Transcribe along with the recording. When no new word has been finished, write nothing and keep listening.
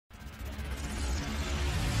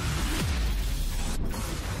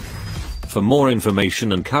For more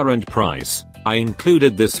information and current price, I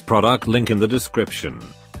included this product link in the description.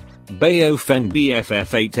 BaoFeng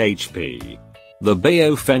BF-F8HP. The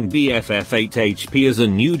BaoFeng BF-F8HP is a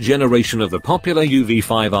new generation of the popular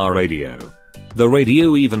UV5R radio. The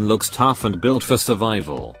radio even looks tough and built for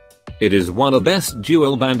survival. It is one of the best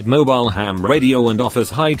dual-band mobile ham radio and offers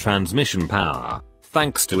high transmission power,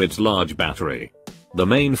 thanks to its large battery. The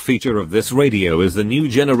main feature of this radio is the new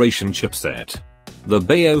generation chipset. The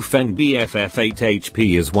BaoFeng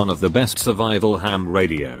BF-F8HP is one of the best survival ham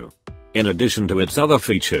radio. In addition to its other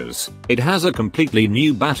features, it has a completely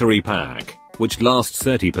new battery pack, which lasts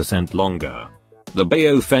 30% longer. The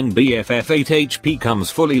BaoFeng BF-F8HP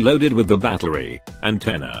comes fully loaded with the battery,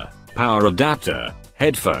 antenna, power adapter,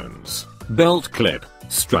 headphones, belt clip,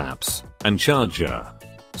 straps, and charger.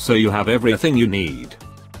 So you have everything you need.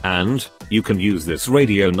 And, you can use this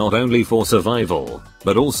radio not only for survival,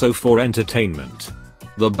 but also for entertainment.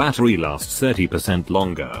 The battery lasts 30%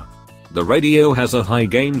 longer. The radio has a high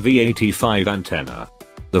gain V85 antenna.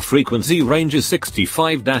 The frequency range is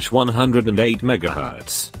 65-108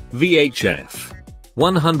 MHz, VHF.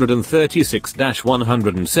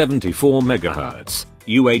 136-174 MHz,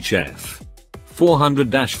 UHF.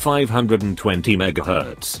 400-520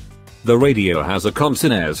 MHz. The radio has a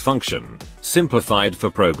concierge function, simplified for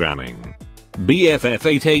programming.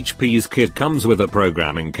 BF-F8HP's kit comes with a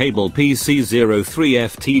programming cable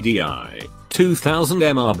PC03FTDI, 2000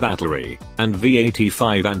 mAh battery, and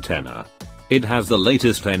V85 antenna. It has the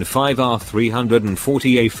latest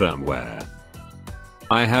N5R340A firmware.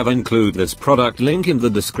 I have included this product link in the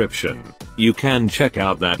description. You can check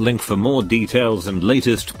out that link for more details and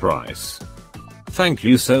latest price. Thank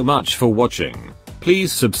you so much for watching.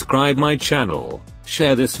 Please subscribe my channel,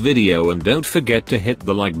 share this video and don't forget to hit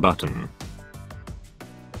the like button.